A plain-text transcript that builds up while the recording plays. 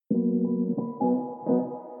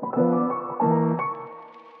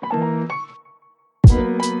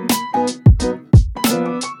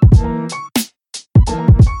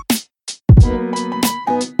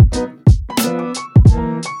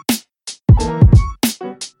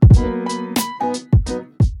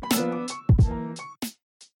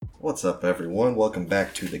What's up, everyone? Welcome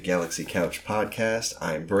back to the Galaxy Couch Podcast.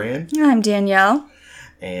 I'm Bran. I'm Danielle.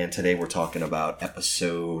 And today we're talking about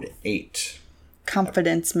episode 8.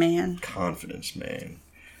 Confidence Man. Confidence Man.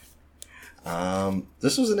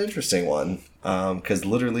 This was an interesting one. Because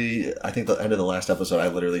literally, I think the end of the last episode, I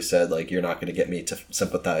literally said, like, you're not going to get me to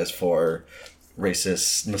sympathize for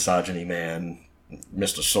racist, misogyny man,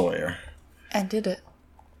 Mr. Sawyer. I did it.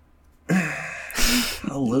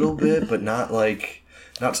 A little bit, but not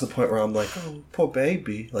to the point where I'm like, oh, poor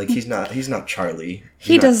baby. Like, he's not Charlie.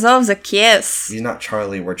 He deserves a kiss. He's not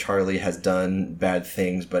Charlie, where Charlie has done bad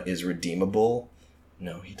things but is redeemable.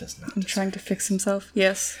 No, he does not. I'm trying to fix himself.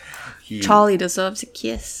 Yes. Charlie deserves a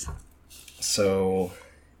kiss. So,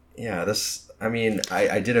 yeah,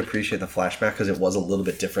 I did appreciate the flashback because it was a little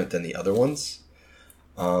bit different than the other ones.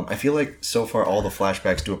 I feel like so far all the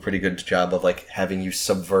flashbacks do a pretty good job of, like, having you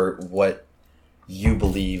subvert what you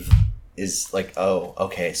believe is like, oh,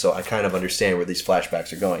 okay, so I kind of understand where these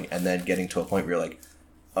flashbacks are going, and then getting to a point where you're like,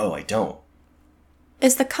 oh, I don't.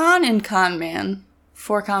 Is the con in Con Man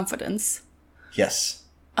for confidence? Yes.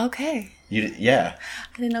 Okay. Yeah.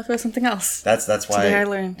 I didn't know if there was something else. That's why today I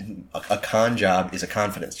learned. A con job is a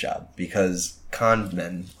confidence job, because con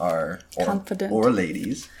men are confident, or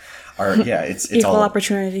ladies are it's equal all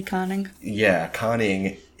opportunity conning. Yeah,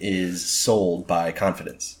 conning is sold by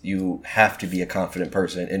confidence. You have to be a confident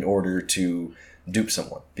person in order to dupe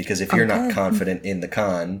someone, because if you're not confident in the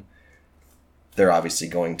con, they're obviously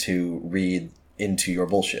going to read into your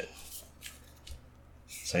bullshit.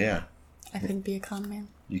 So yeah. I couldn't be a con man.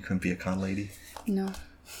 You couldn't be a con lady? No.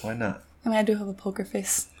 Why not? I mean, I do have a poker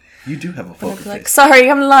face. You do have a poker face. Like, sorry,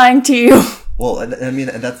 I'm lying to you. Well, I mean,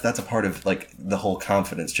 and that's a part of, like, the whole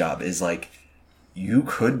confidence job is, like, you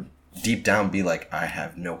could deep down be like, I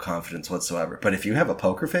have no confidence whatsoever. But if you have a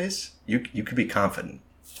poker face, you could be confident.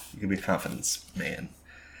 You could be a confidence man.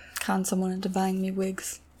 Con someone into buying me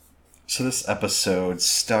wigs. So this episode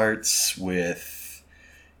starts with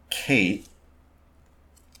Kate.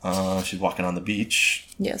 She's walking on the beach.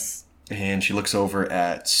 Yes. And she looks over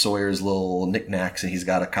at Sawyer's little knickknacks, and he's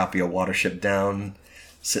got a copy of Watership Down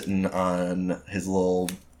sitting on his little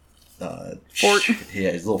fort.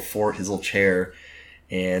 His little fort, his little chair.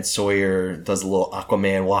 And Sawyer does a little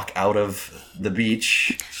Aquaman walk out of the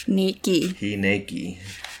beach. Naked.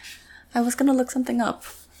 I was going to look something up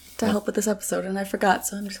to help with this episode, and I forgot,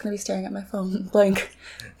 so I'm just going to be staring at my phone blank.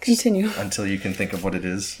 Continue. Until you can think of what it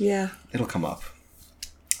is. Yeah. It'll come up.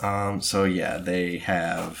 So yeah, they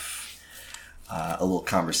have a little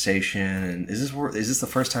conversation. And is this the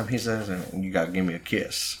first time he says, "You gotta give me a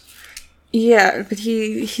kiss"? Yeah, but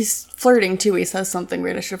he's flirting too. He says something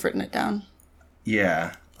weird. I should have written it down.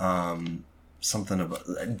 Yeah. Something about.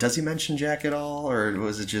 Does he mention Jack at all, or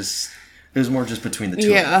was it just? It was more just between the two.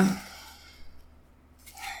 Yeah.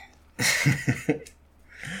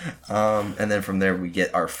 And then from there we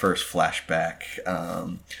get our first flashback.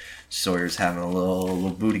 Sawyer's having a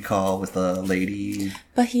little booty call with a lady.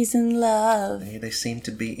 But he's in love. They seem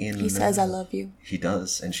to be in love. He says, I love you. He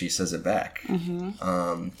does, and she says it back.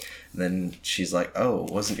 Mm-hmm. Then she's like, oh,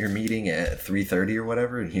 wasn't your meeting at 3:30 or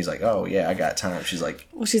whatever? And he's like, oh, yeah, I got time. She's like...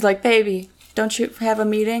 Well, she's like, baby, don't you have a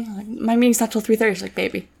meeting? I'm like, my meeting's not till 3:30. She's like,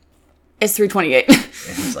 baby, it's 3:28.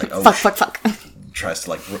 And he's like, oh, fuck. Tries to,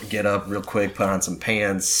 like, get up real quick, put on some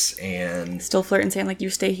pants, and... Still flirting, saying, like, you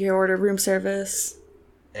stay here, order room service.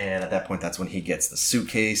 And at that point, that's when he gets the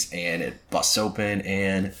suitcase, and it busts open,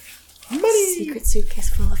 and money! Secret suitcase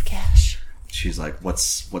full of cash. She's like,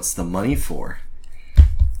 what's the money for?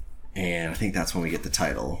 And I think that's when we get the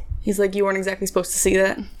title. He's like, you weren't exactly supposed to see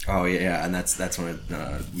that. Oh, yeah, and that's when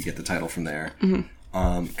we get the title from there.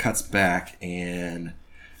 Mm-hmm. Cuts back, and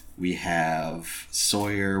we have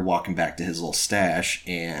Sawyer walking back to his little stash,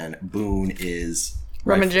 and Boone is...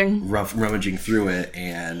 rummaging through it,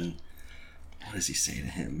 and... What does he say to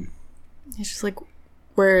him? He's just like,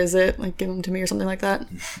 where is it? Like, give him to me or something like that.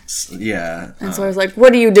 Yeah. And so I was like,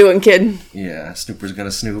 what are you doing, kid? Yeah, Snooper's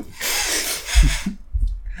gonna snoop.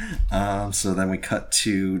 So then we cut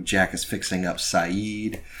to Jack is fixing up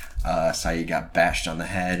Sayid. Sayid got bashed on the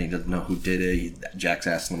head. He doesn't know who did it. Jack's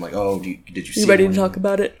asking him, like, oh, did you see You ready to talk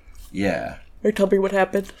about it? Yeah. Or tell me what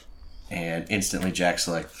happened? And instantly Jack's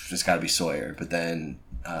like, it's gotta be Sawyer. But then...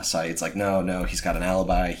 Sayid's like, no, he's got an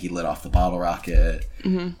alibi. He lit off the bottle rocket.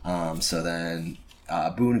 Mm-hmm. So then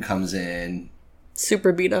Boone comes in.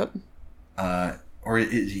 Super beat up. Or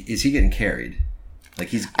is he getting carried?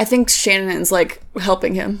 Like I think Shannon's, like,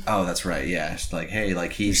 helping him. Oh, that's right, yeah. She's like, hey,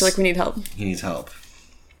 like, She's like, we need help. He needs help.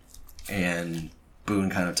 And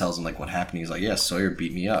Boone kind of tells him, like, what happened. He's like, yeah, Sawyer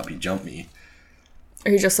beat me up. He jumped me.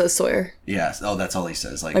 Or he just says Sawyer. Yeah. Oh, that's all he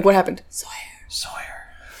says. Like what happened? Sawyer.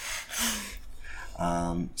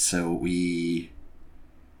 So we...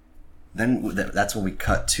 That's when we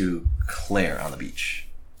cut to Claire on the beach.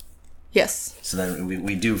 Yes. So then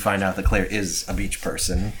we do find out that Claire is a beach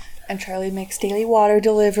person. And Charlie makes daily water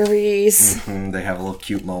deliveries. Mm-hmm. They have a little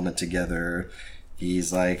cute moment together.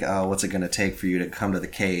 He's like, "Oh, what's it gonna take for you to come to the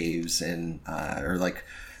caves?" And then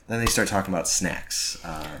they start talking about snacks.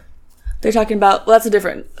 They're talking about, well, that's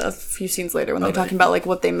a few scenes later when they're talking about like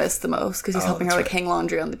what they miss the most because he's helping her like hang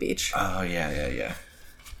laundry on the beach. Oh yeah.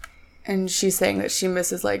 And she's saying that she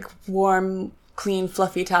misses like warm, clean,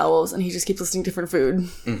 fluffy towels, and he just keeps listing different food.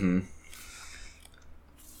 Mm-hmm.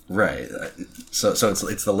 Right. So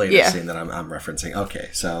it's the latest scene that I'm referencing. Okay,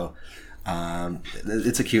 so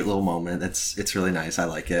it's a cute little moment. It's really nice. I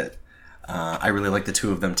like it. I really like the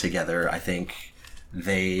two of them together. I think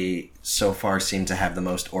they so far seem to have the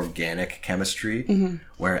most organic chemistry,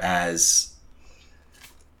 whereas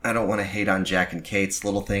I don't want to hate on Jack and Kate's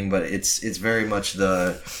little thing, but it's very much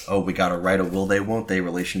we gotta write a will they won't they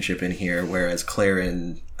relationship in here, whereas Claire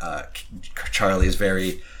and Charlie is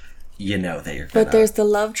very, they're gonna... But there's the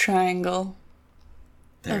love triangle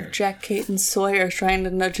of Jack, Kate, and Sawyer trying to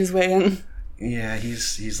nudge his way in. Yeah,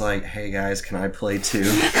 he's like, hey guys, can I play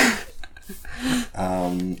too?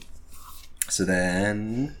 So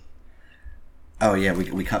then... Oh yeah,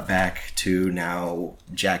 we cut back to now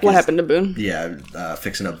Jack What happened to Boone? Yeah,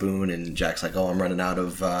 fixing up Boone, and Jack's like, oh, I'm running out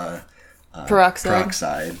of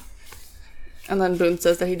peroxide. And then Boone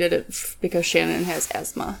says that he did it because Shannon has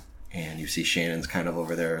asthma. And you see Shannon's kind of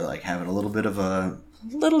over there like having a little bit of a...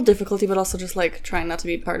 little difficulty, but also just like trying not to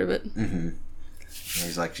be part of it. Mm-hmm. And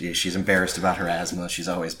he's like, she's embarrassed about her asthma. She's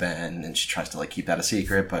always been, and she tries to like keep that a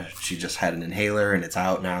secret, but she just had an inhaler and it's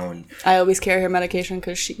out now. And I always carry her medication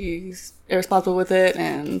because she's irresponsible with it,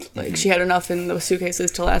 and like she had enough in those suitcases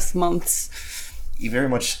to last months. He very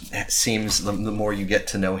much seems, the more you get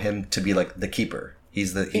to know him, to be like the keeper.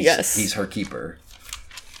 He's her keeper.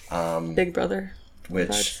 Big brother.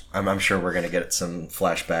 Which I'm sure we're going to get some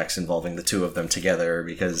flashbacks involving the two of them together,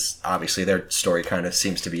 because obviously their story kind of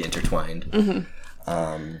seems to be intertwined. Mm-hmm.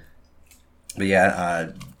 But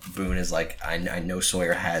yeah, Boone is like, I know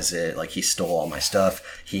Sawyer has it. Like, he stole all my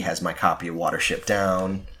stuff. He has my copy of Watership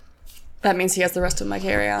Down. That means he has the rest of my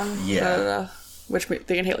carry-on. Yeah. Which the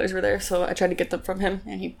inhalers were there, so I tried to get them from him,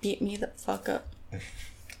 and he beat me the fuck up.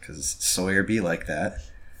 Because Sawyer be like that.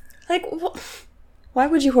 Like, why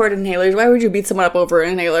would you hoard inhalers? Why would you beat someone up over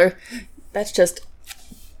an inhaler? That's just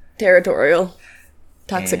territorial.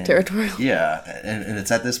 Toxic territorial. Yeah, and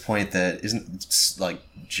it's at this point that it's like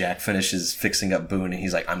Jack finishes fixing up Boone, and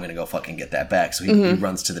he's like, I'm going to go fucking get that back. So he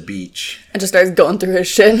runs to the beach. And just starts going through his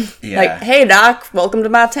shit. Yeah. Like, hey, Doc, welcome to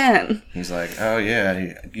my tent. He's like, oh,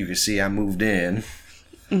 yeah, you can see I moved in.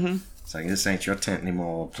 Mm-hmm. It's like, this ain't your tent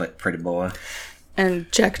anymore, pretty boy.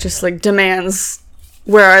 And Jack just, like, demands,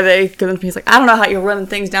 where are they? Because he's like, I don't know how you're running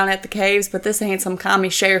things down at the caves, but this ain't some commie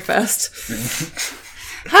share fest.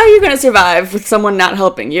 How are you going to survive with someone not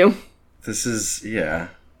helping you? This is, yeah.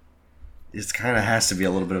 It kind of has to be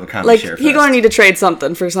a little bit of a commie share fest. You're going to need to trade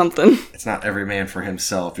something for something. It's not every man for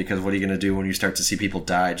himself, because what are you going to do when you start to see people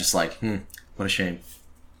die? Just like, what a shame.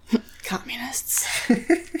 Communists.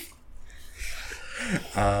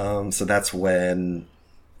 So that's when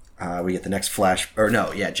we get the next flash. Or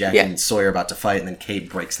no, Jack and Sawyer about to fight, and then Kate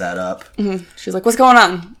breaks that up. Mm-hmm. She's like, what's going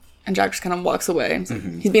on? And Jack just kind of walks away.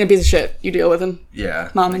 He's being a piece of shit. You deal with him.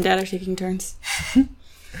 Yeah. Mom and Dad are taking turns.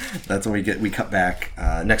 That's when we cut back.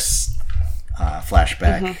 Next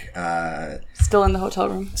flashback. Still in the hotel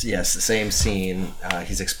room. Yes, same scene.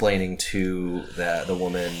 He's explaining to the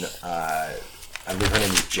woman, I believe her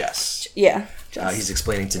name is Jess. Yeah, Jess. He's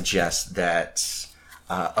explaining to Jess that,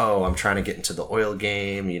 I'm trying to get into the oil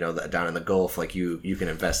game, down in the Gulf, like you can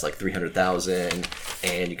invest like $300,000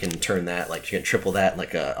 and you can turn that, like you can triple that in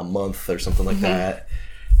like a month or something like that.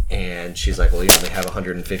 And she's like, well, you only have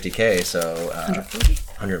 150K, so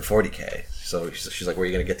 140K. So she's like, where are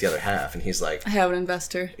you going to get the other half? And he's like, I have an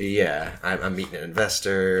investor. Yeah, I'm meeting an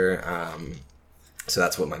investor. So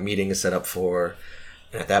that's what my meeting is set up for.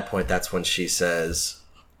 And at that point, that's when she says,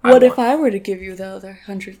 what if I were to give you the other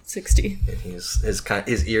 160? And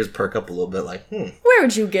his ears perk up a little bit, like, Where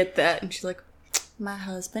would you get that? And she's like, my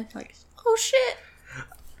husband. Like, oh shit.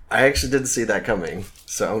 I actually didn't see that coming.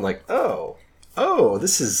 So I'm like, oh,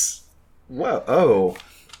 this is,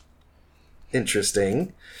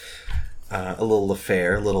 interesting. A little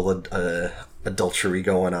affair, a little adultery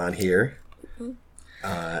going on here.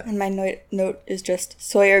 And my note is just,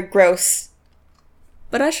 Sawyer, gross.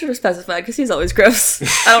 But I should have specified, because he's always gross.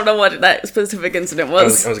 I don't know what that specific incident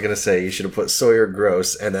was. I was gonna say, you should have put Sawyer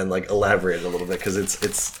gross and then, like, elaborated a little bit, because it's...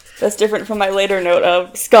 That's different from my later note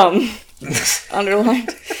of scum underlined.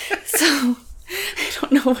 So, I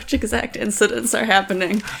don't know which exact incidents are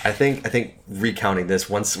happening. I think recounting this,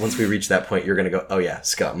 once we reach that point, you're gonna go, oh yeah,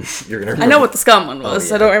 scum. You're gonna remember. I know what the scum one was.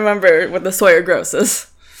 Yeah. I don't remember what the Sawyer gross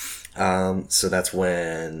is. So that's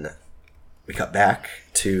when we cut back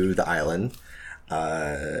to the island.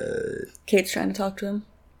 Kate's trying to talk to him.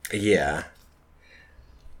 Yeah.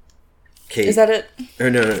 Kate. Is that it? Or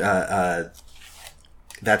no.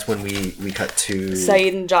 That's when we cut to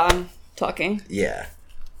Saeed and John talking. Yeah.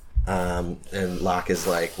 And Locke is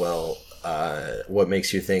like, well, what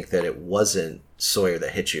makes you think that it wasn't Sawyer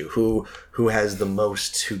that hit you? Who has the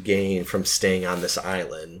most to gain from staying on this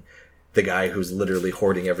island? The guy who's literally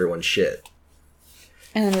hoarding everyone's shit.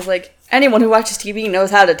 And then he's like, anyone who watches TV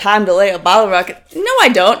knows how to time delay a bottle rocket. No, I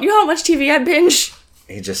don't. You know how much TV I binge?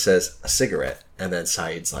 He just says, a cigarette. And then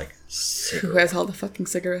Saeed's like, cigarette. Who has all the fucking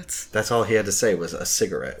cigarettes? That's all he had to say was a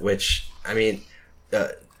cigarette, which, I mean,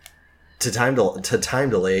 to time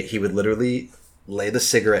delay, he would literally lay the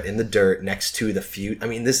cigarette in the dirt next to the fuse. I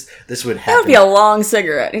mean, this would happen. That would be a long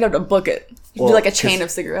cigarette. You'd have to book it. You'd do like a chain 'cause-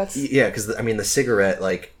 of cigarettes. Yeah, because, I mean, the cigarette,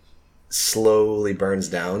 like, slowly burns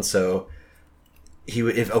down, so he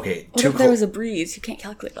would, What if there was a breeze? You can't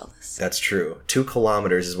calculate all this. That's true. 2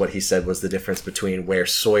 kilometers is what he said was the difference between where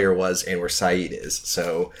Sawyer was and where Saeed is.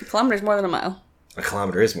 So A kilometer's more than a mile. a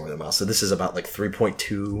kilometer is more than a mile. So this is about like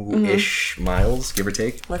 3.2-ish miles, give or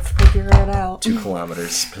take. Let's figure it out. 2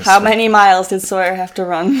 kilometers. How many miles did Sawyer have to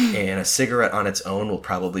run? And a cigarette on its own will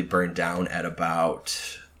probably burn down at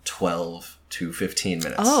about 12 to 15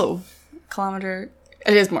 minutes. Oh, kilometer.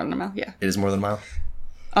 It is more than a mile, yeah. It is more than a mile?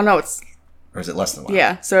 Oh, no, it's... Or is it less than a mile?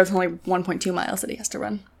 Yeah, so it's only 1.2 miles that he has to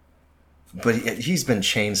run. But he's been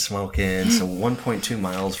chain smoking, so 1.2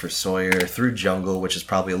 miles for Sawyer through jungle, which is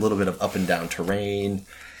probably a little bit of up and down terrain.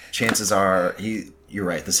 Chances are, you're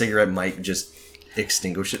right, the cigarette might just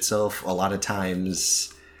extinguish itself a lot of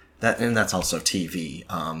times. That's also TV.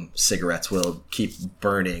 Cigarettes will keep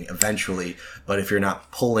burning eventually, but if you're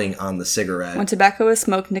not pulling on the cigarette... When tobacco is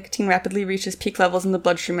smoked, nicotine rapidly reaches peak levels in the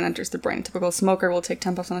bloodstream and enters the brain. A typical smoker will take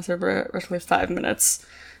 10 puffs on a cigarette roughly 5 minutes.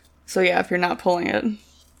 So yeah, if you're not pulling it...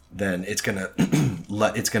 then it's gonna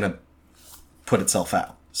put itself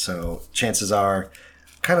out. So chances are,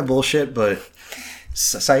 kind of bullshit, but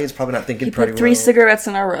Saeed's probably not thinking pretty well. Put 3 cigarettes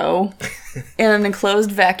in a row in an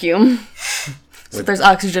enclosed vacuum. So there's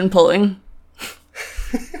oxygen pulling.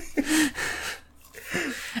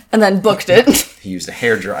 And then booked it. He used a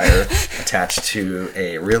hairdryer attached to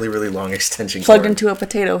a really, really long extension Plugged cord. into a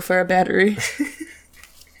potato for a battery.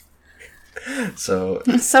 So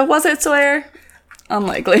was it Sawyer?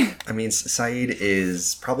 Unlikely. I mean, Saeed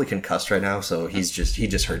is probably concussed right now, so he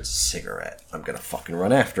just heard cigarette. I'm gonna fucking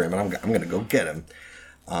run after him, and I'm gonna go get him.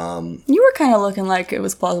 You were kind of looking like it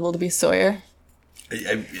was plausible to be Sawyer.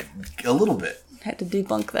 A little bit. Had to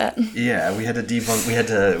debunk that. Yeah, we had to debunk. We had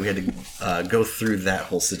to go through that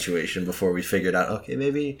whole situation before we figured out. Okay,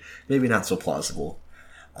 maybe not so plausible.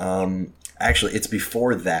 Actually, it's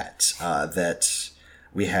before that that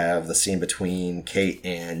we have the scene between Kate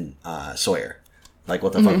and Sawyer. Like,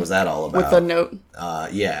 what the fuck was that all about? With the note.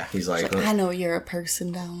 Yeah, he's like, I know you're a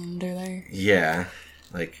person down under there. yeah,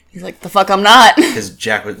 like. He's like, the fuck I'm not. Because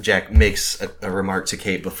Jack makes a remark to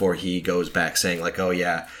Kate before he goes back, saying like, "Oh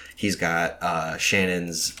yeah, he's got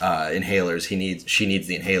Shannon's inhalers. She needs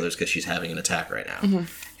the inhalers because she's having an attack right now." Mm-hmm.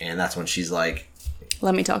 And that's when she's like,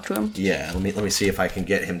 "Let me talk to him." Yeah, let me see if I can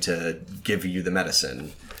get him to give you the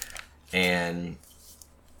medicine. And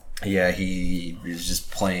yeah, he is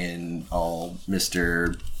just playing all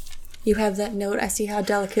Mr. You have that note. I see how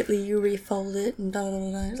delicately you refold it, and blah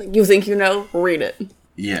blah blah. It's like, you think you know? Read it.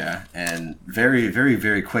 Yeah, and very, very,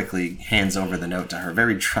 very quickly hands over the note to her,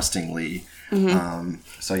 very trustingly. Mm-hmm.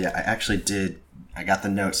 So yeah, I got the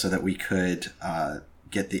note so that we could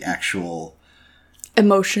get the actual...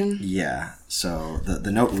 emotion. Yeah, so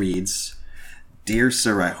the note reads, "Dear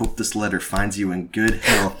sir, I hope this letter finds you in good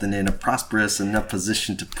health and in a prosperous enough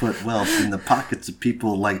position to put wealth in the pockets of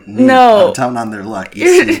people like me down on their luck." You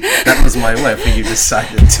see, that was my wife who you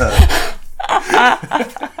decided to...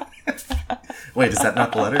 Wait, is that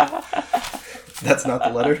not the letter? That's not the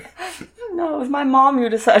letter? No, it was my mom who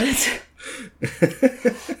decided to.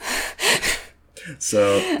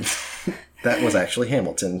 So, that was actually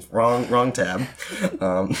Hamilton. Wrong tab.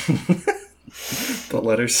 But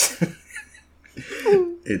letters...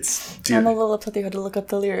 It's... I'm a little upset you had to look up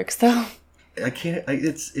the lyrics, though. I can't.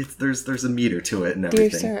 It's there's a meter to it and Dear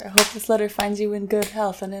everything. sir, I hope this letter finds you in good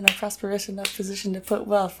health and in a prosperous enough position to put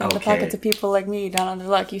wealth in the Okay. pockets of people like me down on their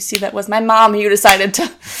luck. You see, that was my mom who you decided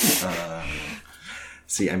to.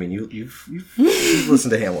 See, I mean, you've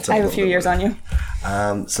listened to Hamilton. I have a few years on you.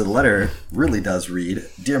 So the letter really does read,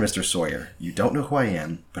 Dear Mr. Sawyer, you don't know who I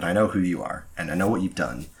am, but I know who you are, and I know what you've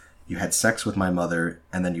done. You had sex with my mother,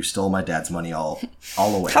 and then you stole my dad's money all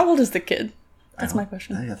away. How old is the kid? That's my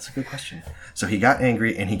question. Yeah, that's a good question. So he got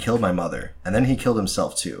angry and he killed my mother, and then he killed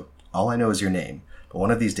himself too. All I know is your name. But one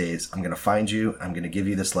of these days, I'm going to find you, I'm going to give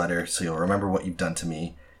you this letter so you'll remember what you've done to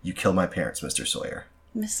me. You killed my parents, Mr. Sawyer.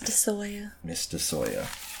 Mr. Sawyer. Mr. Sawyer.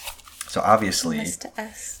 So obviously, Mr.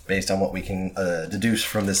 S. based on what we can deduce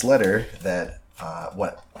from this letter, that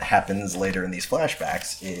what happens later in these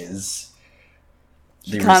flashbacks is...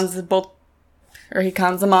 He cons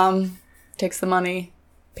the mom, takes the money,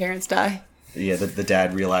 parents die. Yeah, the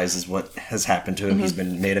dad realizes what has happened to him. Mm-hmm. He's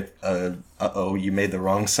been made you made the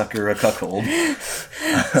wrong sucker a cuckold.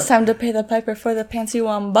 It's time to pay the piper for the pants you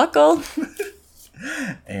unbuckle.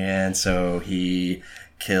 And so he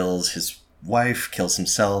kills his wife, kills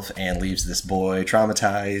himself, and leaves this boy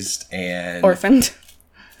traumatized and... Orphaned.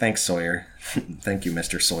 Thanks, Sawyer. Thank you,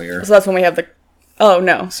 Mr. Sawyer. So that's when we have the... Oh,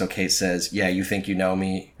 no. So Kate says, yeah, you think you know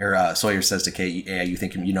me. Or Sawyer says to Kate, yeah, you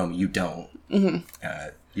think you know me. You don't. Mm-hmm.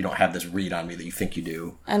 You don't have this read on me that you think you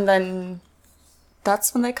do. And then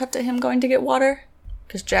that's when they cut to him going to get water.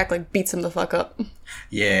 Because Jack, beats him the fuck up.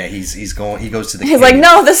 Yeah, he goes to the... He's like,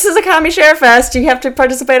 no, this is a commie share fest. You have to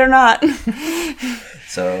participate or not.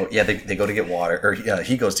 So, yeah, they go to get water. Or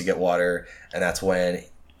he goes to get water. And that's when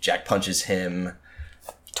Jack punches him...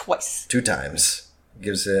 Twice. 2 times.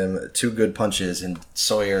 Gives him 2 good punches. And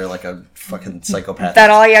Sawyer, like a fucking psychopath... That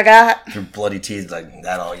all you got? Through bloody teeth, like,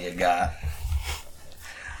 that all you got.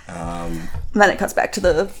 And then it cuts back to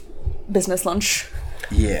the business lunch.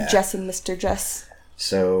 Yeah. Jess and Mr. Jess.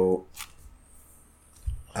 So,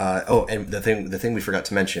 and the thing we forgot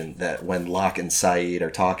to mention, that when Locke and Saeed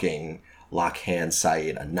are talking, Locke hands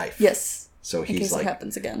Saeed a knife. Yes. So he's in case like, it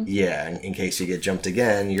happens again. Yeah, in case you get jumped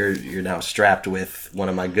again, you're now strapped with one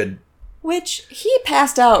of my good... Which, he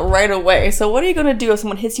passed out right away, so what are you going to do if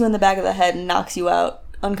someone hits you in the back of the head and knocks you out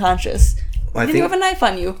unconscious? Well, You have a knife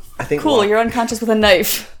on you. I think cool, Locke, you're unconscious with a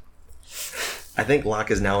knife. I think Locke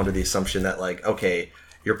is now under the assumption that, okay,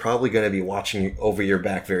 you're probably going to be watching over your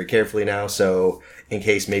back very carefully now, so in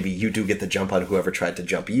case maybe you do get the jump on whoever tried to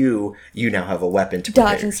jump you, you now have a weapon to protect.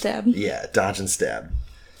 Dodge and stab. Yeah, dodge and stab.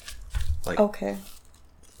 Okay.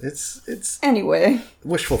 It's Anyway.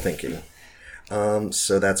 wishful thinking.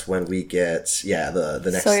 So that's when we get, the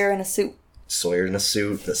next... Sawyer in a suit. Sawyer in a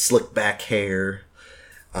suit, the slick back hair.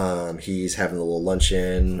 He's having a little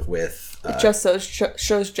luncheon with... It just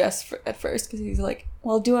shows Jess at first, because he's like,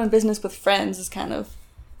 well, doing business with friends is kind of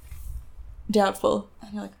doubtful.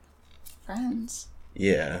 And you're like, friends?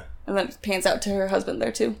 Yeah. And then it pans out to her husband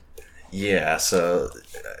there, too. Yeah, so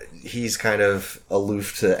he's kind of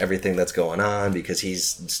aloof to everything that's going on because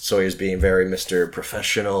Sawyer's being very Mr.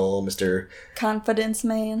 Professional, Mr. Confidence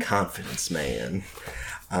man.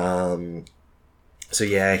 So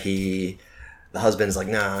yeah, the husband's like,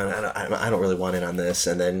 nah, I don't really want in on this.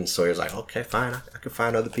 And then Sawyer's like, okay, fine, I can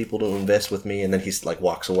find other people to invest with me. And then he's like,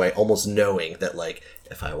 walks away, almost knowing that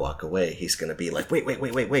if I walk away, he's going to be like,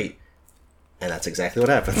 wait. And that's exactly what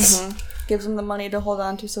happens. Mm-hmm. Gives him the money to hold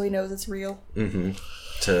on to so he knows it's real. Mm-hmm.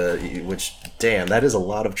 Which, damn, that is a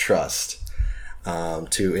lot of trust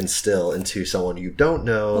to instill into someone you don't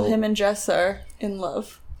know. Well, him and Jess are in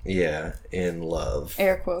love. Yeah, in love.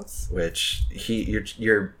 Air quotes. Which,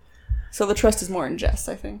 you're... So the trust is more in Jess,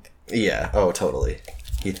 I think. Yeah, oh, totally.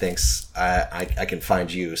 He thinks, I can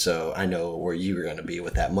find you, so I know where you're going to be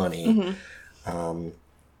with that money. Mm-hmm.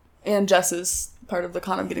 And Jess is part of the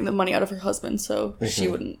con of getting the money out of her husband, so she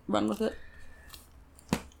wouldn't run with it.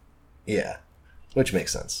 Yeah, which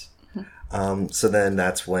makes sense. So then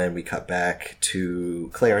that's when we cut back to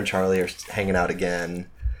Claire and Charlie are hanging out again.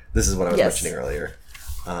 This is what I was mentioning earlier.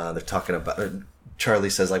 They're talking about... Charlie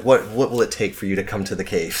says, what will it take for you to come to the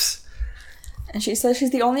caves? And she says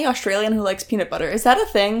she's the only Australian who likes peanut butter. Is that a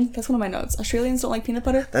thing? That's one of my notes. Australians don't like peanut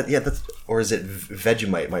butter? Or is it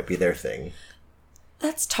Vegemite might be their thing?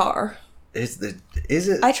 That's tar. Is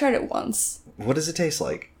it? I tried it once. What does it taste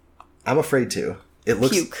like? I'm afraid to. It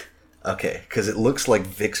looks... Puke. Okay, because it looks like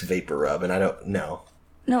Vicks Vapor Rub, and I don't know.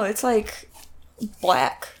 No, it's like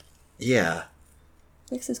black. Yeah.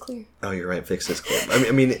 Vicks is clear. Oh, you're right. Vicks is clear.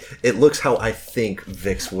 I mean, it looks how I think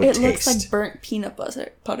Vicks would taste. It looks like burnt peanut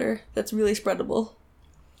butter that's really spreadable.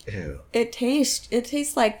 Ew. It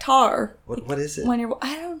tastes like tar. What is it? When you're...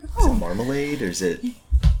 I don't know. Is it marmalade, or is it...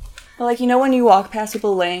 Like, you know when you walk past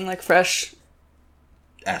people laying, like, fresh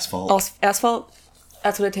Asphalt. asphalt?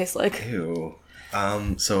 That's what it tastes like. Ew.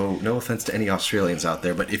 So no offense to any Australians out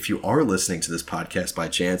there, but if you are listening to this podcast by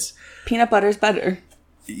chance, Peanut butter's better.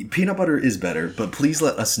 peanut butter is better, but please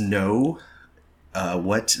let us know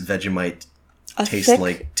what Vegemite tastes thick,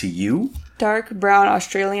 like to you. Dark brown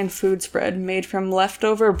Australian food spread made from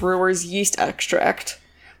leftover brewer's yeast extract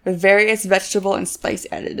with various vegetable and spice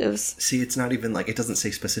additives. See, it's not even like, it doesn't say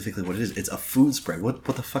specifically what it is. It's a food spread. What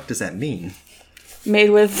the fuck does that mean? Made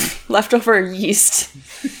with leftover yeast.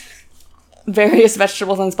 Various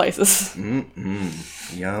vegetables and spices.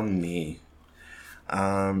 Yummy.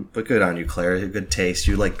 But good on you, Claire. Good taste.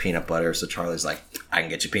 You like peanut butter, so Charlie's like, I can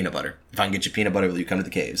get you peanut butter. If I can get you peanut butter, will you come to the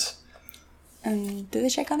caves? And did they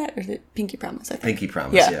check on it, or is it Pinky Promise? I think. Pinky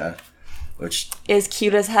Promise, yeah. Which is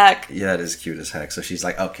cute as heck. Yeah, it is cute as heck. So she's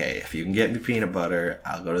like, okay, if you can get me peanut butter,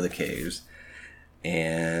 I'll go to the caves.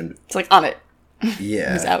 And it's like, on it.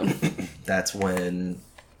 Yeah. He's out. That's when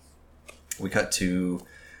we cut to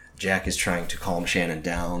Jack is trying to calm Shannon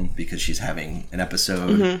down because she's having an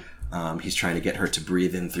episode. He's trying to get her to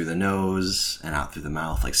breathe in through the nose and out through the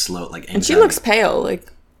mouth, like slow, like anxiety. And she looks pale,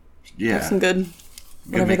 like, yeah, some good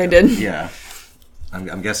whatever makeup. they did. Yeah.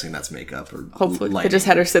 I'm guessing that's makeup or hopefully lighting. They just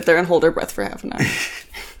had her sit there and hold her breath for half an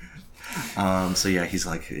hour. So yeah, he's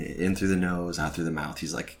like in through the nose, out through the mouth.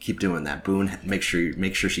 He's like, keep doing that, Boone. Make sure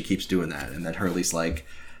she keeps doing that. And then Hurley's like,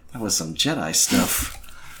 that was some Jedi stuff.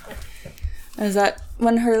 Is that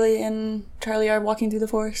when Hurley and Charlie are walking through the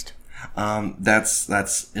forest?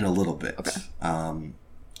 That's in a little bit. Okay.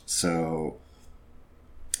 So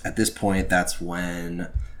at this point, that's when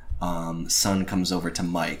Sun comes over to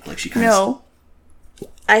Mike. Like she kind of. No.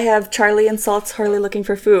 I have Charlie insults Hurley looking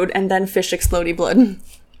for food, and then fish explodey blood.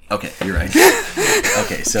 Okay, you're right.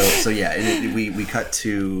 Okay, so yeah, and we cut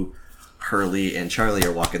to Hurley and Charlie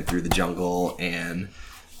are walking through the jungle, and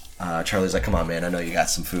Charlie's like, "Come on, man, I know you got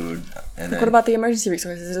some food." And then, what about the emergency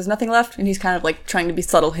resources? There's nothing left, and he's kind of like trying to be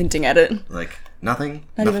subtle, hinting at it. Like nothing.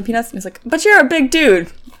 Not even peanuts. And he's like, "But you're a big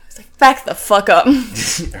dude." He's like, "Back the fuck up."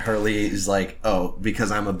 Hurley is like, "Oh,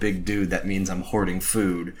 because I'm a big dude, that means I'm hoarding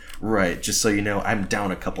food, right? Just so you know, I'm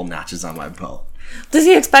down a couple notches on my belt." Does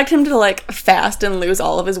he expect him to like fast and lose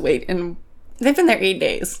all of his weight? And they've been there 8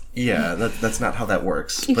 days. Yeah, that's not how that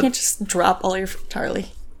works. You can't just drop all your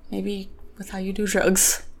Charlie. Maybe with how you do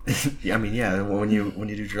drugs. I mean, yeah. When you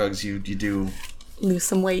do drugs, you do lose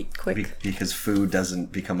some weight quick because food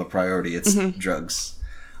doesn't become a priority. It's drugs.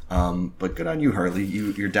 But good on you, Hurley.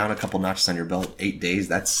 You're down a couple notches on your belt. 8 days.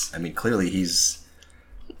 That's. I mean, clearly he's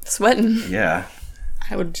sweating. Yeah.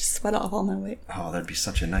 I would just sweat off all my weight. Oh, that'd be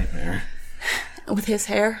such a nightmare. With his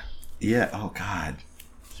hair. Yeah. Oh God.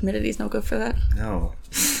 Humidity's no good for that. No.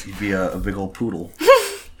 You'd be a big old poodle.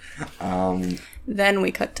 Then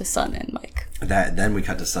we cut to Sun and Mike. Then we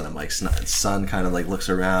cut to Sun and Mike. Sun kind of like looks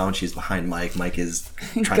around. She's behind Mike. Mike is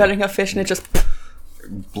gutting a fish, and it just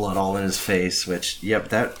blood all in his face. Which, yep,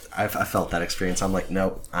 that I felt that experience. I'm like,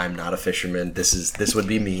 nope, I'm not a fisherman. This would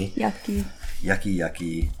be me. Yucky.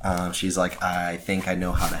 Yucky. She's like, I think I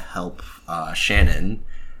know how to help Shannon,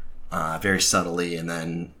 very subtly, and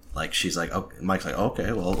then like she's like, oh, Mike's like,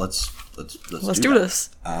 okay, well let's do this.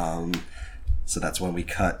 So that's when we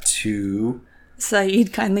cut to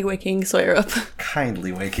Sayid kindly waking Sawyer up.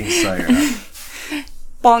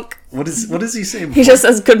 Bonk. What does he say? He just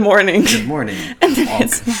says good morning. Good morning. And then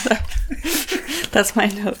that's my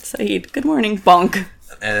note. Sayid, good morning, bonk.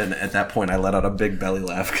 And at that point, I let out a big belly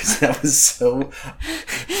laugh because that was so.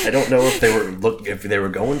 I don't know if they were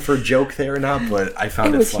going for a joke there or not, but I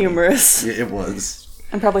found it was funny. Humorous. It was.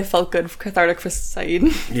 And probably felt good, cathartic for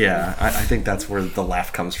Sayid. Yeah, I think that's where the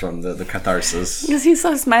laugh comes from, the catharsis. Because he's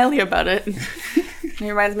so smiley about it. He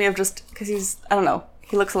reminds me of just, because he's, I don't know,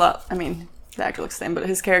 he looks a lot, I mean, the actor looks the same, but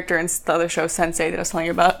his character in the other show, Sense8, that I was telling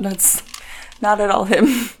you about, that's not at all him.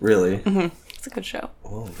 Really? Mm-hmm. It's a good show.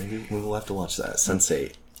 Oh, maybe we'll have to watch that.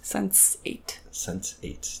 Sense8. Sense8. Sense8.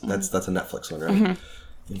 Mm-hmm. That's a Netflix one, right?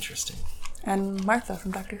 Mm-hmm. Interesting. And Martha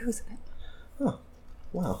from Doctor Who's in it. Oh,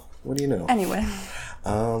 wow. What do you know? Anyway.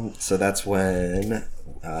 So that's when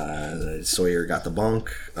Sawyer got the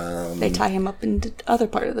bunk. They tie him up in the other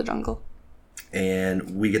part of the jungle.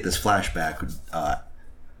 And we get this flashback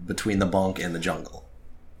between the bunk and the jungle.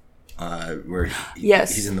 Where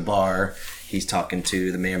he's in the bar, he's talking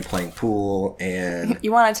to the man playing pool, and...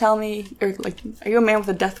 You want to tell me, or like, are you a man with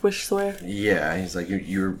a death wish, Sawyer? Yeah, he's like,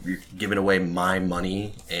 you're giving away my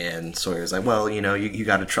money, and Sawyer's like, well, you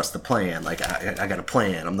got to trust the plan. Like, I got a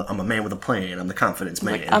plan. I'm a man with a plan. I'm the confidence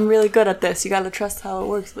man. Like, I'm really good at this. You got to trust how it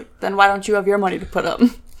works. Like, then why don't you have your money to put up?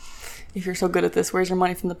 If you're so good at this, where's your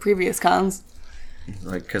money from the previous cons?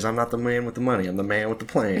 Like, because I'm not the man with the money, I'm the man with the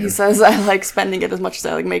plan. He says, I like spending it as much as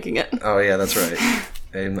I like making it. Oh, yeah, that's right.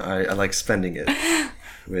 And I like spending it.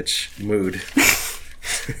 Which, mood.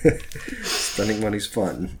 Spending money's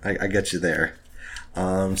fun. I get you there.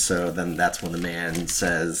 So then that's when the man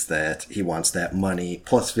says that he wants that money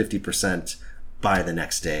plus 50% by the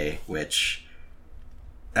next day, which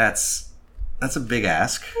that's a big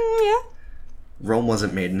ask. Yeah. Rome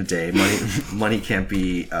wasn't made in a day. Money can't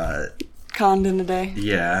be Conned in a day.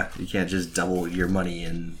 yeah, you can't just double your money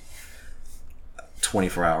in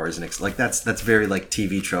 24 hours and like that's very like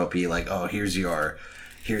TV tropey, like, oh, here's your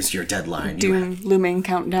deadline. Doom looming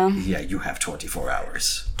countdown. Yeah, you have 24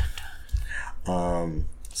 hours.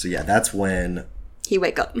 So yeah, that's when He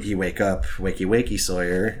wake up. wakey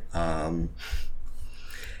Sawyer.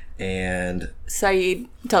 And Saeed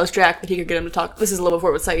tells Jack that he could get him to talk. This is a little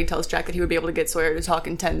before, but Saeed tells Jack that he would be able to get Sawyer to talk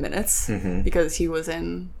in 10 minutes because he was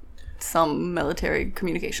in some military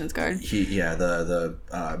communications guard. you're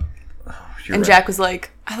And right. Jack was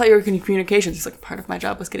like, I thought you were in communications. He's like, part of my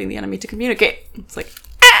job was getting the enemy to communicate. It's like,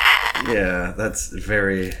 Yeah, that's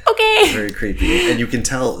very okay. very creepy. And you can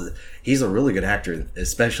tell he's a really good actor,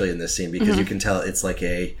 especially in this scene, because you can tell it's like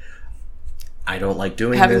I don't like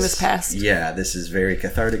doing Having this. this past. Yeah, this is very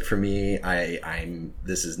cathartic for me.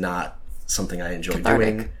 This is not something I enjoy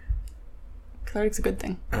Cathartic. doing. Cathartic's a good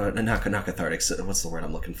thing. Not cathartic. So what's the word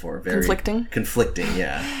I'm looking for? Very Conflicting? Conflicting,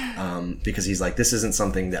 yeah. Because he's like, this isn't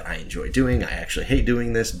something that I enjoy doing. I actually hate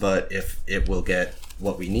doing this, but if it will get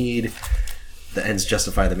what we need, the ends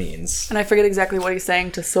justify the means. And I forget exactly what he's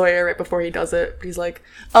saying to Sawyer right before he does it. But he's like,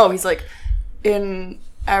 in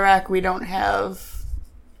Iraq we don't have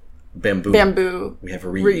bamboo. We have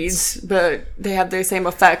reeds, but they have the same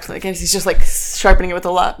effect. Like, and he's just like sharpening it with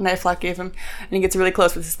a knife Locke gave him, and he gets really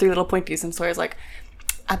close with his 3 little pointies. And Sawyer's like,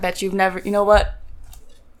 "I bet you've never, you know what,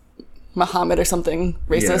 Muhammad or something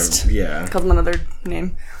racist. Yeah. Calls him another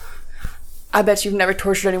name. I bet you've never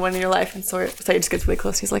tortured anyone in your life." And Sawyer just gets really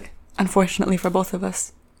close. He's like, "Unfortunately for both of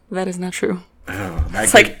us, that is not true." Oh,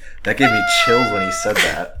 It's that gave me chills when he said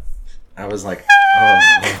that. I was like,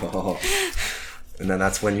 oh. And then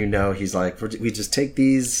that's when he's like, we just take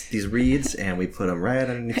these reeds and we put them right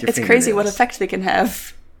underneath your It's fingernails. crazy what effect they can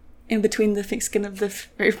have in between the skin of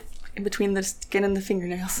in between the skin and the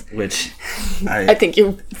fingernails. Which I think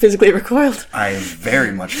you physically recoiled. I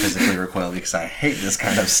very much physically recoil because I hate this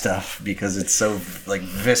kind of stuff because it's so like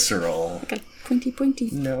visceral. Like a pointy.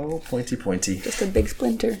 No, pointy. Just a big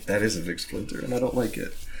splinter. That is a big splinter, and I don't like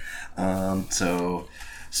it. So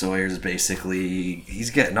Sawyer's basically, he's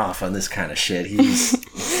getting off on this kind of shit. He's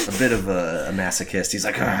a bit of a masochist. He's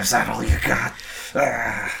like, is that all you got?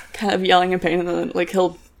 Kind of yelling in pain, and then like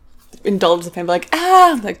he'll indulge the pain, be like,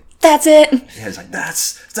 like, that's it. Yeah, he's like,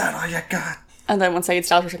 is that all you got? And then once Saeed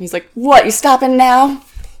stops for a second, he's like, what, you stopping now?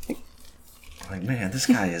 I'm like, man, this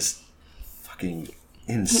guy is fucking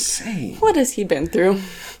insane. What has he been through?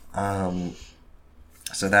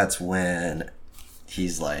 So that's when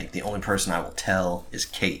he's like, the only person I will tell is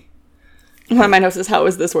Kate. One of my notes is, how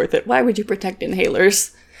is this worth it? Why would you protect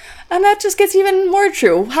inhalers? And that just gets even more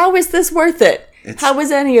true. How is this worth it? How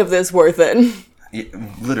is any of this worth it?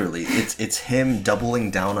 Literally, it's him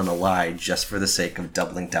doubling down on a lie just for the sake of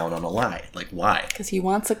doubling down on a lie. Like, why? Because he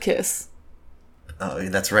wants a kiss. Oh,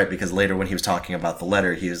 that's right, because later when he was talking about the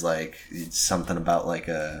letter, he was like, something about like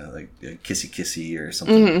a kissy or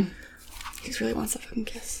something. Mm-hmm. He really wants a fucking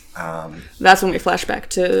kiss. That's when we flash back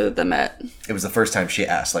to the Met. It was the first time she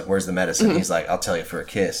asked, like, where's the medicine? Mm-hmm. He's like, I'll tell you for a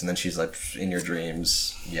kiss. And then she's like, in your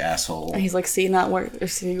dreams, you asshole. And he's like, see, not work, or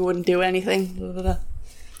see, you wouldn't do anything. Blah, blah, blah.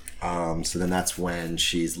 So then that's when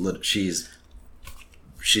she's at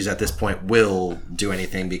this point will do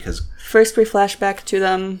anything because... First we flash back to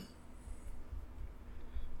them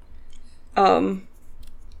at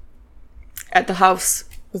the house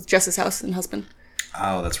with Jess's house and husband.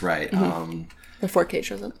 Oh, that's right. Mm-hmm. Before Kate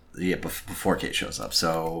shows up. Yeah, before Kate shows up.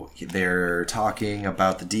 So they're talking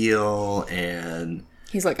about the deal, and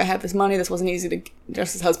he's like, I have this money. This wasn't easy to...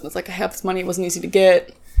 Jess's husband's like, I have this money. It wasn't easy to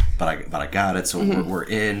get. But I got it, so mm-hmm. we're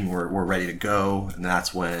in. We're ready to go. And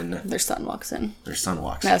that's when... Their son walks in.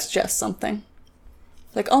 That's Jess something.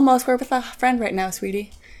 Like, almost. We're with a friend right now,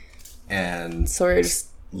 sweetie. And... Sawyer just...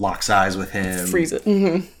 locks eyes with him. Freeze it.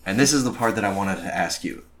 Mm-hmm. And this is the part that I wanted to ask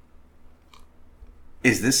you.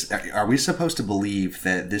 Are we supposed to believe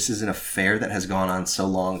that this is an affair that has gone on so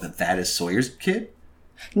long that is Sawyer's kid?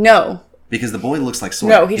 No. Because the boy looks like Sawyer.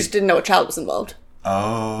 No, he just didn't know a child was involved.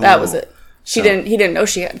 Oh. That was it. He didn't know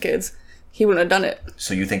she had kids. He wouldn't have done it.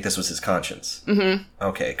 So you think this was his conscience? Mm-hmm.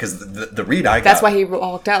 Okay, because the read I got... That's why he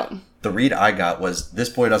walked out. the read I got was this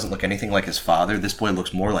boy doesn't look anything like his father. This boy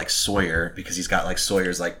looks more like Sawyer because he's got like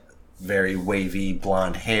Sawyer's like very wavy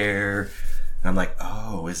blonde hair. And I'm like,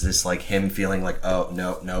 oh, is this like him feeling like, oh,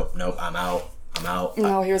 no, I'm out.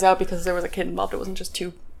 No, he was out because there was a kid involved. It wasn't just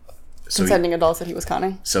two consenting adults that he was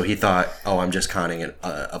conning. So he thought, oh, I'm just conning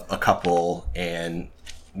a couple, and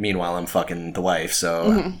meanwhile I'm fucking the wife,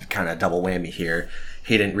 so kind of double whammy here.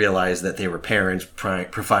 He didn't realize that they were parents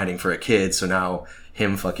providing for a kid, so now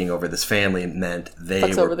him fucking over this family meant they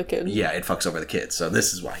fucks over the kid. Yeah, it fucks over the kid. So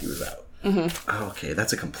this is why he was out. Oh, okay,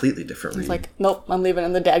 that's a completely different read. He's like, nope, I'm leaving.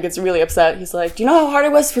 And the dad gets really upset. He's like, do you know how hard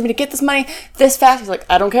it was for me to get this money this fast? He's like,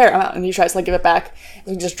 I don't care, I'm out. And he tries to like give it back.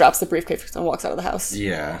 And he just drops the briefcase and walks out of the house.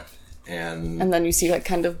 Yeah, and then you see like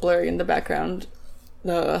kind of blurry in the background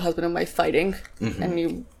the husband and wife fighting, and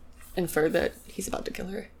you infer that he's about to kill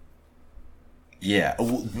her. Yeah,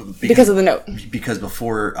 because of the note. Because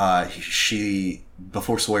before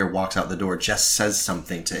Sawyer walks out the door, Jess says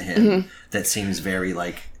something to him that seems very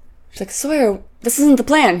like. She's like, Sawyer, this isn't the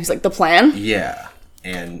plan. He's like, the plan? Yeah.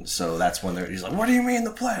 And so that's when he's like, what do you mean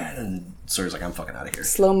the plan? And Sawyer's like, I'm fucking out of here.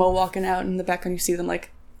 Slow-mo walking out, in the background you see them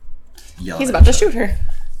like, yelling he's about to shoot her.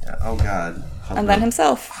 Yeah. Oh, God. And then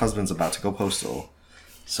himself. Husband's about to go postal.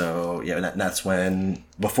 So, yeah, that's when,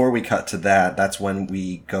 before we cut to that, that's when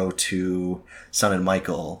we go to Son and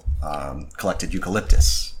Michael collected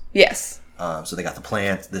eucalyptus. Yes. So they got the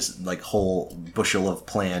plant, this like whole bushel of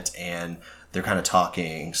plant, and they're kind of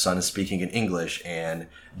talking. Son is speaking in English, and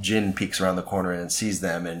Jin peeks around the corner and sees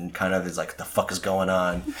them and kind of is like, the fuck is going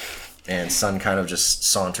on? And Son kind of just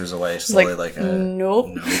saunters away slowly like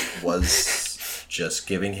nope. Was just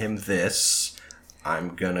giving him this.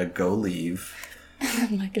 I'm gonna go leave.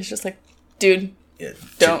 And like, it's just like, dude,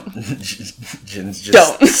 don't. Jin's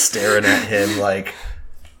just staring at him like,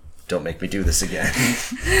 don't make me do this again.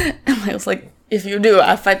 And I was like, if you do,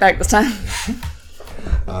 I'll fight back this time.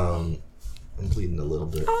 I'm bleeding a little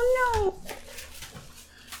bit. Oh no.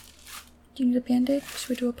 Do you need a Band-Aid? Should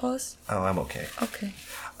we do a pause? Oh, I'm okay. Okay.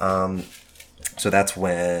 So that's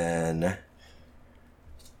when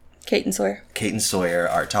Kate and Sawyer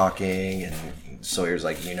are talking, and Sawyer's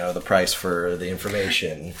like, you know the price for the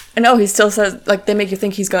information. And he still says, like, they make you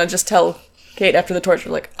think he's gonna just tell Kate after the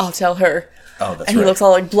torture, like, I'll tell her. Oh, that's and he looks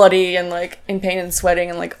all like bloody and like in pain and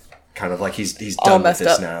sweating and like kind of like he's all done with messed this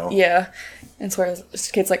up now. Yeah. And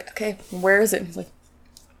Kate's like, okay, where is it? And he's like,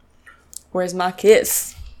 where's my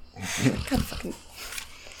kiss? God fucking.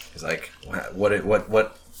 He's like,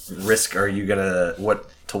 what risk are you gonna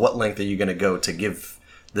to what length are you gonna go to give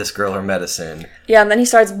this girl her medicine? Yeah, and then he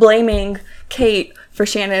starts blaming Kate for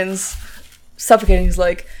Shannon's suffocating. He's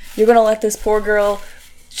like, you're gonna let this poor girl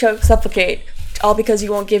suffocate all because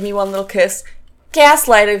you won't give me one little kiss.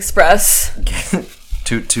 Gaslight Express.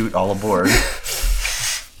 Toot toot, all aboard.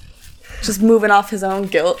 Just moving off his own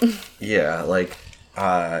guilt. Yeah, like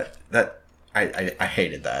that. I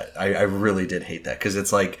hated that. I really did hate that because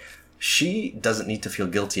it's like she doesn't need to feel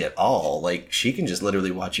guilty at all. Like she can just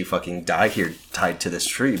literally watch you fucking die here tied to this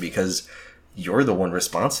tree because you're the one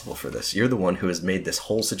responsible for this. You're the one who has made this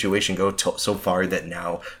whole situation go so far that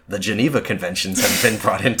now the Geneva Conventions have been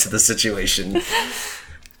brought into the situation.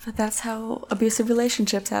 But that's how abusive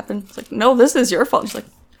relationships happen. It's like, no, this is your fault. She's like,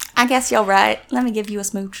 I guess you're right. Let me give you a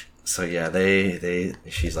smooch. So yeah,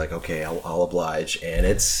 she's like, okay, I'll oblige, and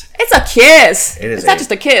it's a kiss. It's not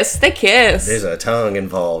just a kiss. They kiss. There's a tongue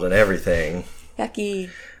involved and everything. Yucky.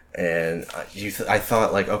 And I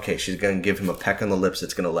thought like, okay, she's gonna give him a peck on the lips.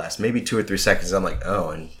 It's gonna last maybe 2 or 3 seconds. I'm like, oh,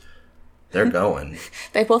 and they're going.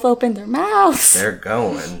 They both opened their mouths. They're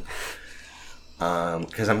going.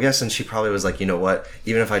 Because I'm guessing she probably was like, you know what?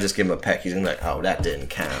 Even if I just give him a peck, he's gonna be like, oh, that didn't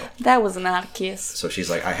count. That was not a kiss. So she's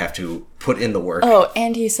like, I have to put in the work. Oh,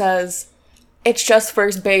 and he says, it's just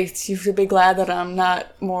first base. You should be glad that I'm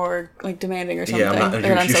not more like demanding or something.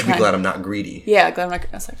 Yeah, you should be glad I'm not greedy. Yeah, glad I'm not.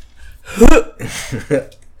 I was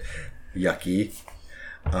like, yucky.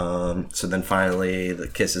 So then finally the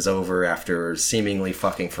kiss is over after seemingly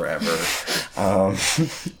fucking forever.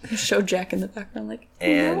 Show Jack in the background like,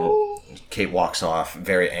 and no. Kate walks off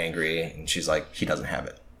very angry, and she's like, he doesn't have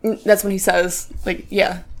it. That's when he says, like,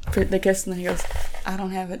 yeah, they kiss, and then he goes, I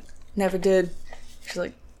don't have it, never did. She's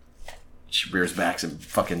like, she rears back and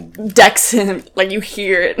fucking decks him, like you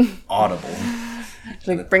hear it, audible.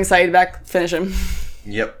 She like brings Saeed back, finish him.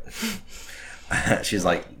 Yep. She's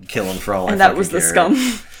like, kill him for all and that was the scum.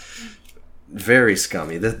 Very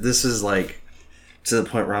scummy. This is like to the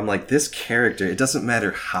point where I'm like, this character, it doesn't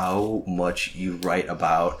matter how much you write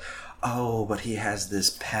about, oh, but he has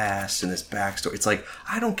this past and this backstory. It's like,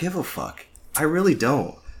 I don't give a fuck. I really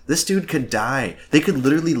don't. This dude could die. They could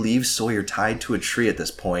literally leave Sawyer tied to a tree at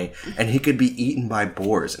this point, and he could be eaten by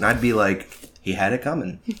boars. And I'd be like, he had it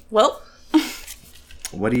coming. Well,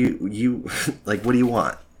 What do you like? What do you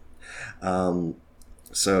want?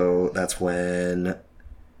 So that's when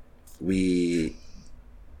he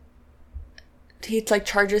like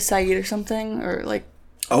charges Saeed or something, or like.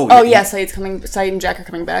 Oh yeah, Saeed and Jack are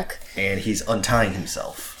coming back. and he's untying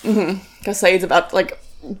himself. Because Saeed's about, like,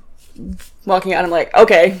 walking out and like,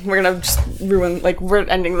 okay, we're gonna just ruin, like, we're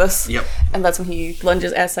ending this. Yep. And that's when he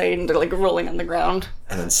lunges at Saeed and they're, like, rolling on the ground.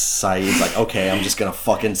 And then Saeed's like, okay, I'm just gonna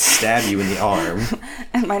fucking stab you in the arm.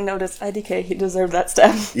 And my note is, IDK, he deserved that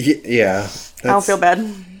stab. Yeah. I don't feel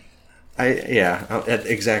bad.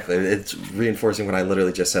 Exactly. It's reinforcing what I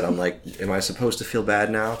literally just said. I'm like, am I supposed to feel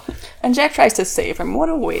bad now? And Jack tries to save him. What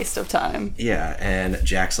a waste of time. Yeah, and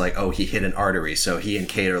Jack's like, oh, he hit an artery, so he and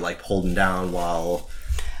Kate are like holding down while...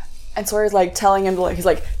 And Sawyer's like telling him, like, he's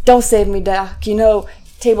like, don't save me, Doc. You know,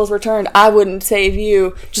 tables were turned. I wouldn't save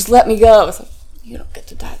you. Just let me go. It's like, you don't get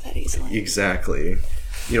to die that easily. Exactly.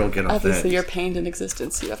 You don't get off that. Obviously, you're pained in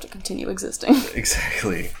existence. You have to continue existing.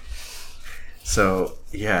 Exactly. So,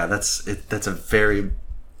 yeah, that's a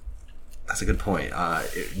good point.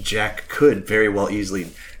 Jack could very well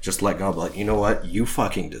easily just let go, but like, you know what? You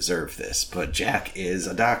fucking deserve this. But Jack is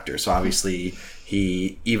a doctor, so obviously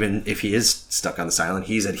he, even if he is stuck on this island,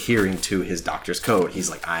 he's adhering to his doctor's code. He's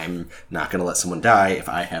like, I'm not going to let someone die if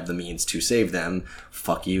I have the means to save them.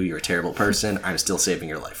 Fuck you, you're a terrible person. I'm still saving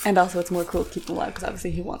your life. And also, it's more cool to keep him alive, because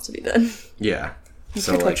obviously he wants to be dead. Yeah. He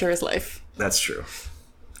could torture his life. That's true.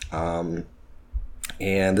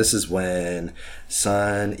 And this is when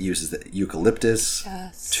Sun uses the eucalyptus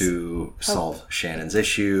to solve Shannon's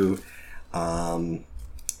issue. And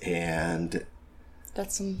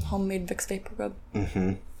that's some homemade Vicks Vapor Rub.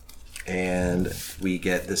 Mm-hmm. And we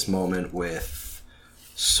get this moment with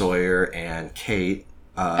Sawyer and Kate.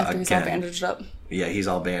 After he's all bandaged up. Yeah, he's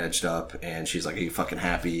all bandaged up, and she's like, are you fucking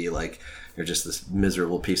happy? Like, you're just this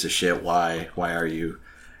miserable piece of shit. Why are you?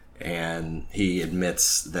 And he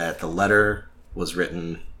admits that the letter was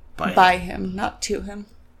written by him, not to him.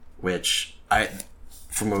 Which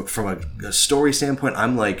from a story standpoint,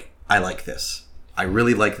 I'm like, I like this. I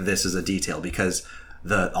really like this as a detail, because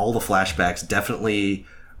all the flashbacks definitely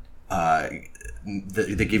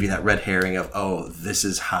they give you that red herring of, oh, this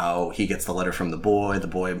is how he gets the letter from the boy. The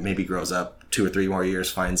boy maybe grows up 2 or 3 more years,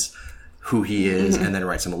 finds who he is, and then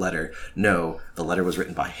writes him a letter. No, the letter was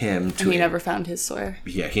written by him. And he never found his Sawyer.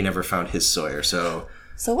 Yeah, he never found his Sawyer. So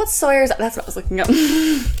what's Sawyer's? That's what I was looking up.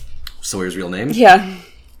 Sawyer's real name? Yeah.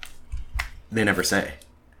 They never say.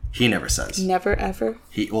 He never says. Never ever?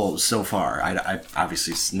 Well, so far, I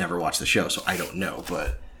obviously never watched the show, so I don't know,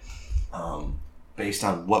 but based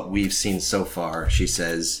on what we've seen so far, she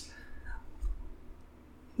says...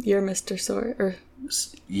 You're Mr. Sawyer, or...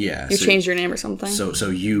 Yeah. You changed your name or something. So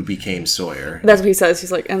you became Sawyer. That's what he says.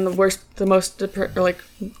 He's like, and the worst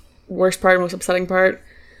part, most upsetting part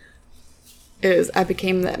is I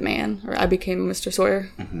became that man, or I became Mr.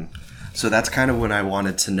 Sawyer. Mm-hmm. So that's kind of when I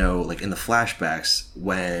wanted to know, like in the flashbacks,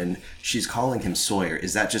 when she's calling him Sawyer,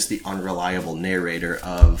 is that just the unreliable narrator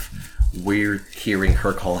of we're hearing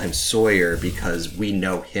her call him Sawyer because we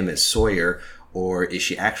know him as Sawyer, or is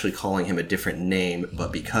she actually calling him a different name,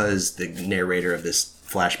 but because the narrator of this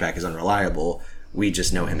flashback is unreliable, we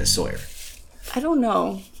just know him as Sawyer? I don't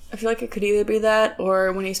know. I feel like it could either be that,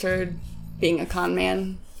 or when he started being a con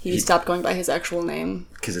man, he stopped going by his actual name.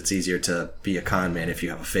 Because it's easier to be a con man if you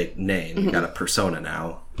have a fake name. Mm-hmm. You got a persona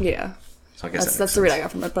now. Yeah. So I guess that's the read I got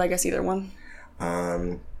from it, but I guess either one.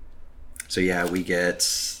 So yeah, we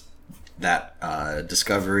get that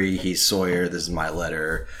discovery. He's Sawyer. This is my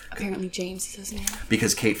letter. Apparently James is his name.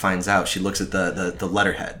 Because Kate finds out. She looks at the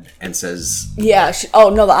letterhead and says... Yeah.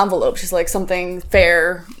 The envelope. She's like, something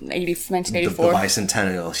fair, 1984. The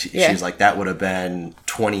bicentennial. She's like, that would have been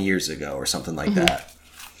 20 years ago or something like that.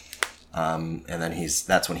 And then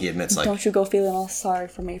that's when he admits, like... Don't you go feeling all sorry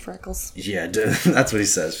for me, Freckles. Yeah, that's what he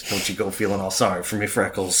says. Don't you go feeling all sorry for me,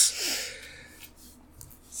 Freckles.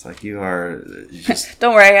 It's like, you are just...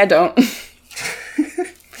 Don't worry, I don't.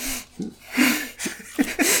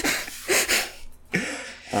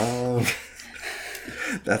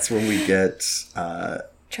 That's when we get...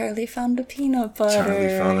 Charlie found the peanut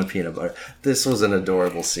butter. This was an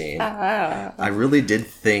adorable scene. I really did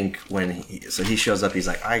think when he shows up, he's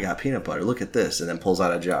like, I got peanut butter, look at this, and then pulls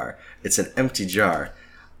out a jar. It's an empty jar.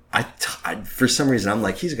 For some reason, I'm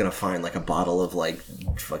like, he's gonna find like a bottle of like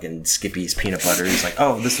fucking Skippy's peanut butter. He's like,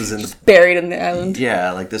 oh, this was in the Buried in the island.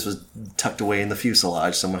 yeah, like this was tucked away in the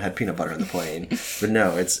fuselage. Someone had peanut butter in the plane, but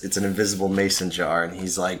no, it's an invisible mason jar, and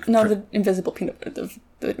he's like, No, the invisible peanut butter.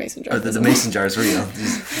 The mason jar. the mason jar is real.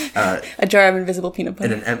 A jar of invisible peanut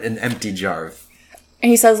butter. And an empty jar. And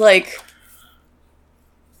he says, like,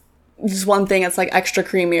 just one thing, it's, like, extra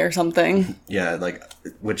creamy or something. Yeah, like,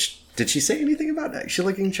 which, did she say anything about actually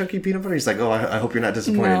liking chunky peanut butter? He's like, oh, I hope you're not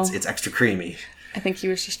disappointed. No. It's extra creamy. I think he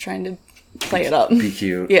was just trying to play it up. Be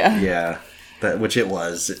cute. Yeah. Yeah. Which it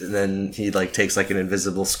was. And then he, like, takes, like, an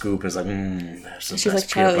invisible scoop and is like, that's the She's best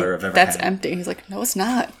like, peanut butter Charlie, I've ever that's had. empty. He's like, no, it's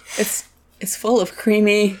not. It's full of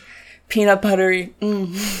creamy, peanut buttery.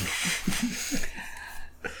 And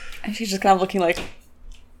she's just kind of looking like,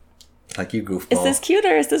 Like, you goofball. is this cute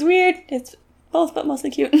or is this weird? It's both, but mostly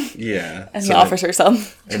cute. Yeah. And So he offers her some.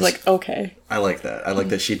 She's it's- like, okay. I like that. I like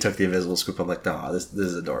that she took the invisible scoop. I'm like, nah, this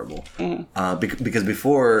is adorable. Because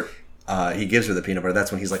before he gives her the peanut butter,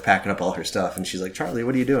 that's when he's like packing up all her stuff, and she's like, Charlie,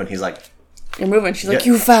 what are you doing? He's like, You're moving. She's like,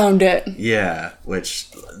 Yeah. you found it. yeah.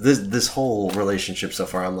 Which this whole relationship so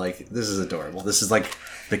far, I'm like, this is adorable. This is like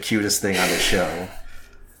the cutest thing on the show.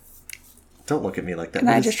 Don't look at me like that. And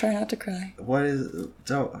What I is- just try not to cry. What is?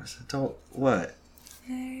 Don't. What?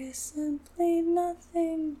 There is simply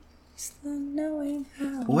nothing. Just the knowing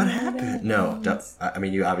how. What happened? No. Don't, I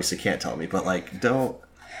mean, you obviously can't tell me, but like, don't.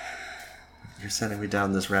 You're sending me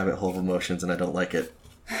down this rabbit hole of emotions, and I don't like it.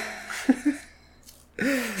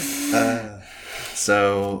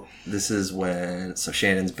 So this is when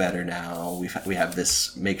Shannon's better now. We have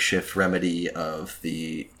this makeshift remedy of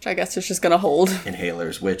the Which I guess it's just gonna hold.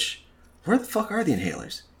 inhalers. Which, where the fuck are the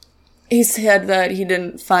inhalers? He said that he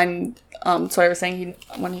didn't find. So I was saying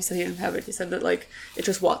when he said he didn't have it, he said that like it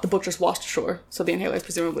just the book just washed ashore, so the inhalers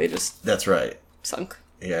presumably just That's right. sunk.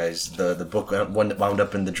 Yeah, the book wound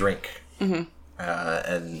up in the drink. Mm-hmm.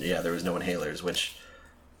 And yeah, there was no inhalers. Which,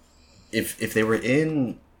 if they were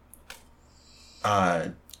in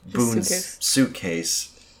Boone's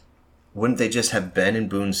suitcase, wouldn't they just have been in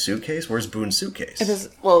Boone's suitcase? Where's Boone's suitcase?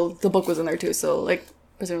 The book was in there too, so like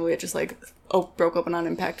presumably it just like broke open on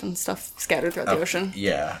impact and stuff scattered throughout the ocean.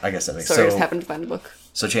 Yeah, I guess that makes So sense. I just happened to find the book.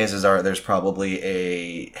 So chances are there's probably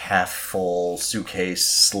a half-full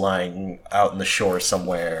suitcase lying out in the shore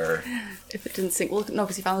somewhere. If it didn't sink, well, no,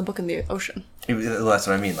 because he found the book in the ocean. That's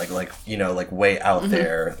what I mean. Like way out Mm-hmm.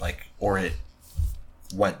 there, or it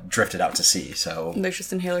drifted out to sea. So And there's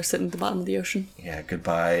just inhalers sitting at the bottom of the ocean. yeah,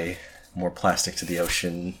 goodbye. More plastic to the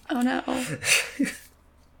ocean. Oh no.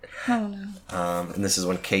 Oh no. And this is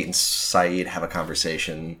when Kate and Saeed have a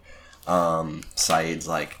conversation. Saeed's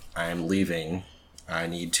like, "I'm leaving. I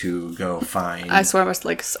need to go find." I swear I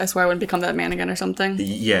wouldn't become that man again or something.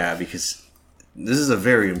 Yeah, because this is a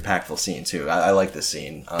very impactful scene too. I like this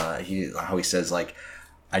scene. How he says like,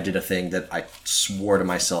 "I did a thing that I swore to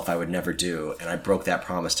myself I would never do, and I broke that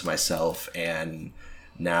promise to myself, and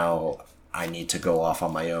now I need to go off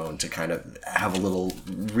on my own to kind of have a little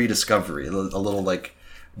rediscovery, a little like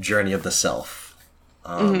journey of the self."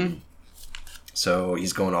 So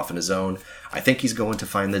he's going off on his own. I think he's going to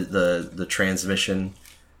find the transmission,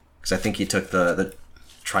 because I think he took the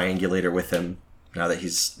triangulator with him now that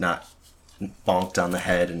he's not bonked on the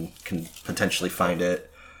head and can potentially find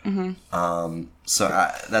it. So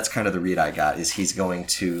that's kind of the read I got, is he's going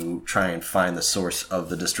to try and find the source of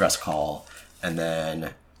the distress call, and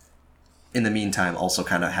then in the meantime also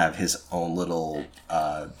kind of have his own little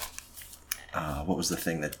what was the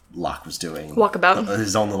thing that Locke was doing? Walkabout.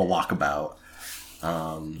 His own little walkabout.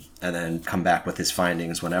 And then come back with his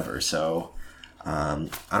findings whenever. So on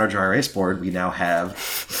our dry erase board, we now have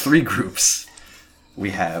 3 groups. We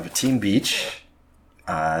have Team Beach,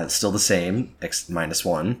 still the same,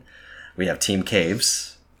 -1. We have Team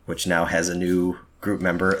Caves, which now has a new group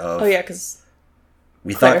member of. Oh yeah, because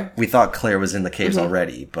we Claire. thought Claire was in the caves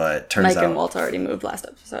already, but turns Mike out and Walt already moved last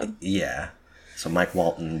episode. yeah. So Mike,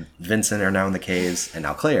 Walt, and Vincent are now in the caves, and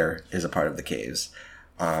now Claire is a part of the caves.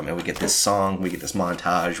 And we get this song, we get this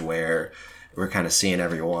montage where we're kind of seeing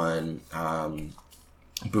everyone.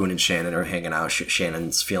 Boone and Shannon are hanging out.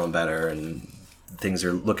 Shannon's feeling better, and things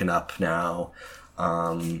are looking up now.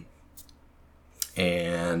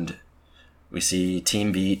 And we see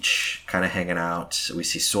Team Beach kind of hanging out. We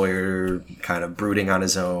see Sawyer kind of brooding on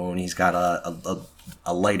his own. He's got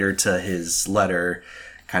a lighter to his letter,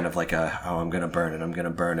 kind of like I'm going to burn it, I'm going to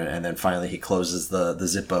burn it. And then finally he closes the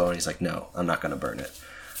Zippo and he's like, no, I'm not going to burn it.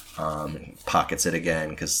 Pockets it again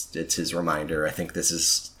because it's his reminder. I think this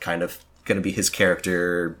is kind of going to be his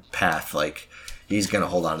character path. Like, he's going to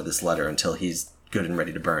hold on to this letter until he's good and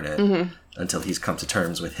ready to burn it until he's come to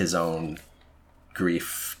terms with his own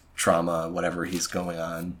grief, trauma, whatever he's going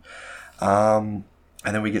on. And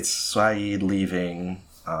then we get Saeed leaving,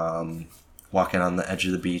 walking on the edge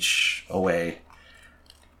of the beach away.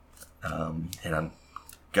 And I'm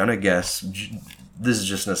gonna guess, this is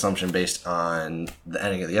just an assumption based on the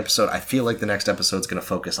ending of the episode, I feel like the next episode's gonna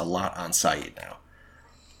focus a lot on Saeed now.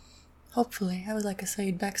 Hopefully. I would like a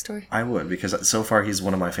Saeed backstory. I would, because so far he's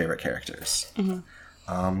one of my favorite characters.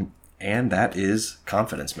 And that is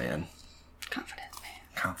Confidence Man. Confidence Man.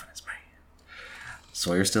 Confidence Man.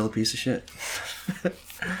 Sawyer's still a piece of shit. Do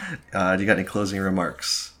you got any closing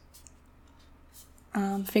remarks?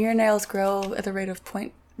 Fingernails grow at the rate of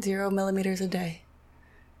 0.0 millimeters a day.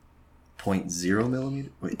 0.0 millimeter?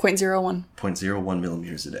 Wait, 0.01. 0.01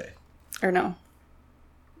 millimeters a day. Or no.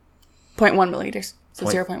 0.1 millimeters. So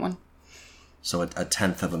 0.1. So a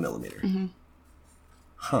tenth of a millimeter.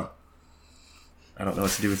 Huh. I don't know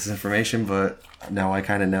what to do with this information, but now I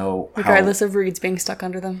kind of know Regardless of reeds being stuck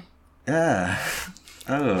under them. Yeah.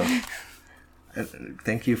 Oh.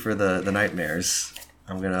 Thank you for the nightmares.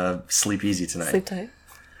 I'm going to sleep easy tonight. Sleep tight.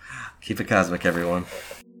 Keep it cosmic, everyone.